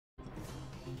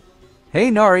Hey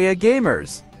Nararya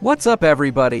gamers! What's up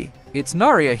everybody? It's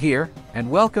Nararya here, and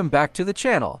welcome back to the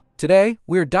channel. Today,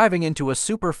 we're diving into a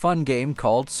super fun game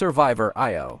called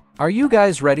Survivorio. Are you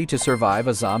guys ready to survive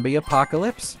a zombie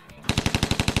apocalypse?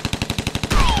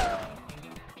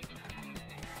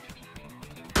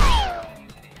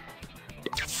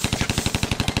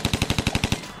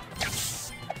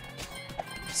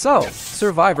 So,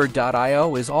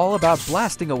 Survivorio is all about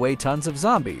blasting away tons of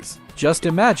zombies. Just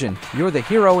imagine, you're the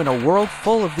hero in a world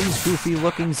full of these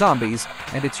goofy-looking zombies,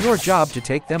 and it's your job to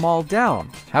take them all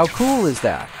down. How cool is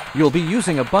that? You'll be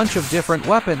using a bunch of different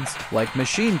weapons, like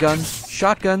machine guns,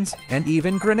 shotguns, and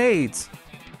even grenades.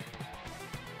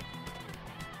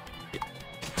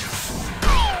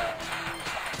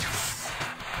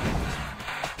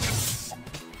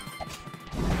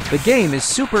 The game is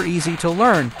super easy to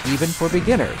learn, even for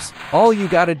beginners. All you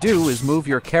gotta do is move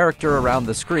your character around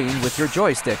the screen with your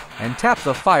joystick and tap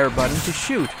the fire button to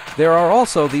shoot. There are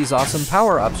also these awesome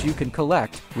power-ups you can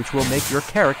collect, which will make your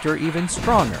character even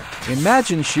stronger.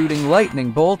 Imagine shooting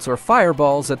lightning bolts or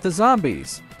fireballs at the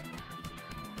zombies.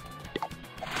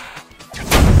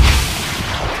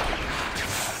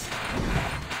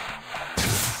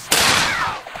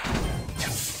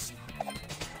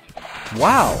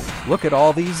 Wow, look at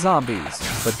all these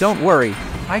zombies. But don't worry,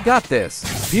 I got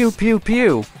this. Pew pew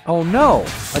pew. Oh no,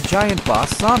 a giant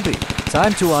boss zombie.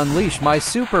 Time to unleash my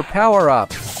super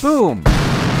power-up. Boom!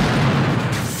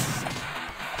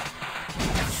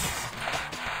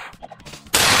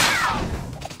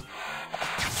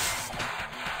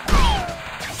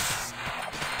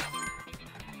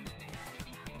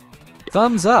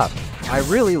 Thumbs up! I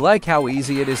really like how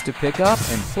easy it is to pick up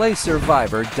and play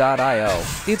Survivorio.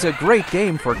 It's a great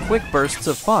game for quick bursts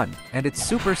of fun, and it's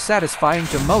super satisfying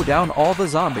to mow down all the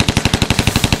zombies.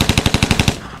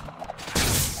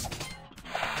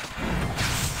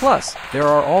 Plus, there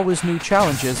are always new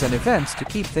challenges and events to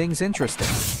keep things interesting.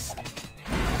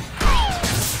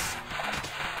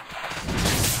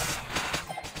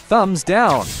 Thumbs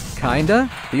down! Kinda.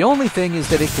 The only thing is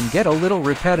that it can get a little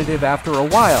repetitive after a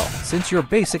while, since you're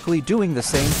basically doing the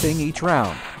same thing each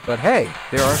round. But hey,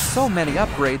 there are so many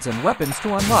upgrades and weapons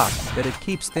to unlock that it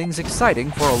keeps things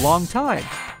exciting for a long time.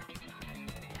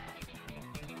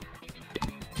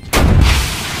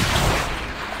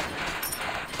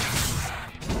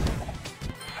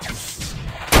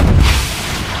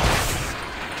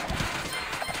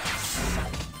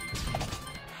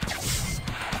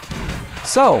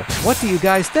 So, what do you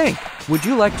guys think? Would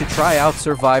you like to try out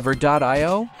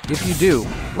Survivorio? If you do,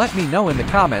 let me know in the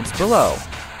comments below.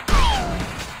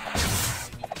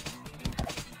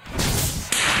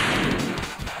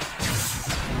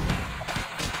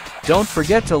 Don't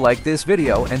forget to like this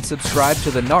video and subscribe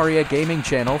to the Nararya Gaming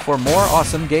channel for more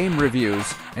awesome game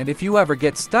reviews. And if you ever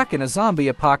get stuck in a zombie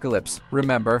apocalypse,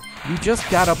 remember, you just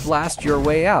gotta blast your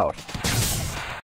way out.